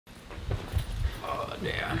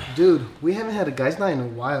Yeah. Dude, we haven't had a guys' night in a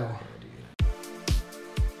while.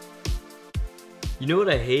 You know what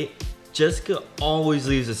I hate? Jessica always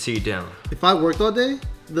leaves a seat down. If I worked all day,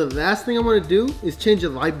 the last thing I want to do is change a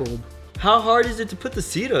light bulb. How hard is it to put the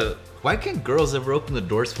seat up? Why can't girls ever open the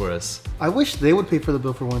doors for us? I wish they would pay for the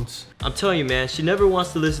bill for once. I'm telling you, man, she never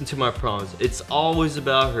wants to listen to my problems. It's always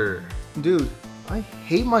about her. Dude, I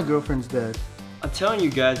hate my girlfriend's dad. I'm telling you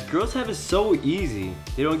guys, girls have it so easy.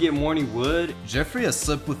 They don't get morning wood. Jeffrey has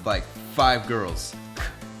slept with like 5 girls.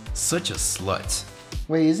 Such a slut.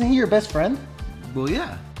 Wait, isn't he your best friend? Well,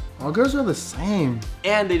 yeah. All girls are the same.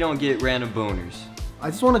 And they don't get random boners. I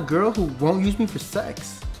just want a girl who won't use me for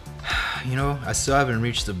sex. You know, I still haven't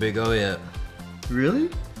reached the big O yet. Really?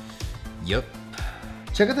 Yup.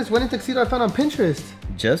 Check out this wedding tuxedo I found on Pinterest.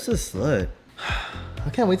 Jeff's a slut. I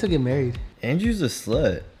can't wait to get married. Andrew's a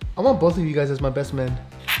slut. I want both of you guys as my best men.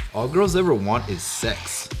 All girls ever want is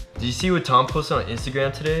sex. Did you see what Tom posted on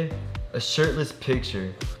Instagram today? A shirtless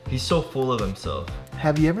picture. He's so full of himself.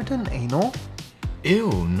 Have you ever done anal?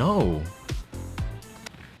 Ew, no.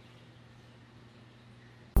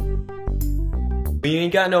 When you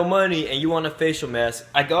ain't got no money and you want a facial mask,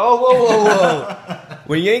 I go, oh, whoa, whoa, whoa.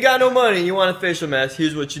 When you ain't got no money and you want a facial mask,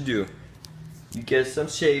 here's what you do. You get some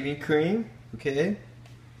shaving cream, okay?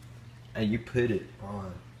 And you put it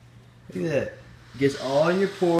on. Look at that. It gets all in your pores.